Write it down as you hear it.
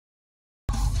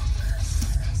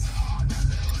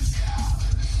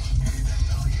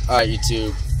Alright,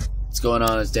 YouTube, what's going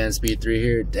on? It's Danspeed3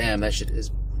 here. Damn, that shit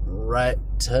is right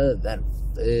to that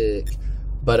thick.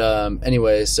 But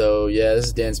anyway, so yeah, this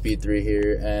is Danspeed3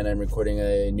 here, and I'm recording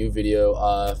a new video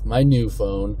off my new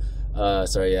phone.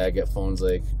 Sorry, yeah, I get phones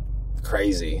like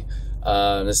crazy.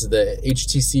 This is the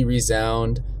HTC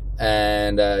REZOUND,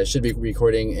 and should be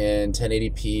recording in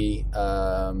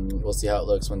 1080p. We'll see how it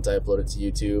looks once I upload it to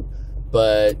YouTube.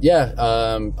 But yeah,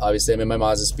 obviously I'm in my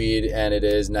Mazdaspeed, and it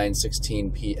is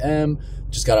 9:16 p.m.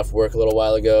 Just got off work a little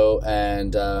while ago,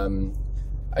 and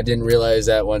I didn't realize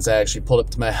that once I actually pulled up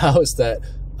to my house that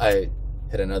I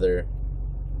hit another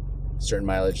certain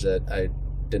mileage that I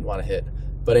didn't want to hit.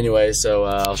 But anyway, so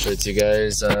I'll show it to you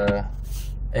guys. I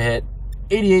hit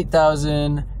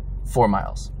 88,004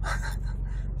 miles.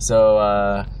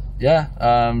 So yeah,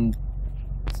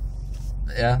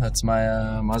 yeah, that's my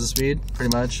Mazdaspeed,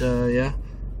 pretty much. Yeah,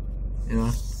 you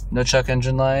know, no check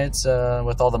engine lights,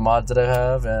 with all the mods that I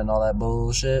have and all that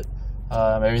bullshit.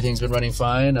 Everything's been running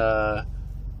fine.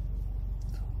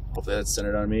 Hopefully that's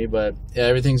centered on me, but yeah,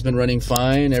 everything's been running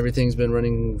fine. Everything's been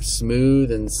running smooth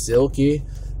and silky.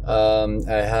 I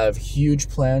have huge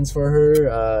plans for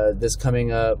her this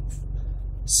coming up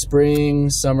spring,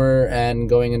 summer, and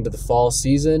going into the fall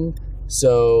season.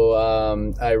 So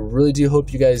I really do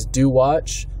hope you guys do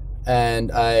watch, and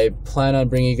I plan on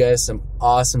bringing you guys some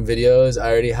awesome videos.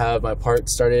 I already have my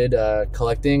parts started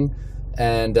collecting,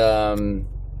 and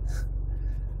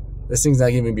this thing's not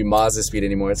going to be Mazdaspeed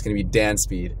anymore. It's going to be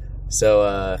Danspeed. So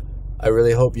I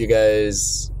really hope you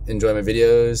guys enjoy my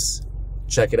videos.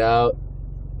 Check it out.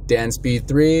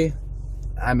 Danspeed3.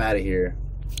 I'm out of here.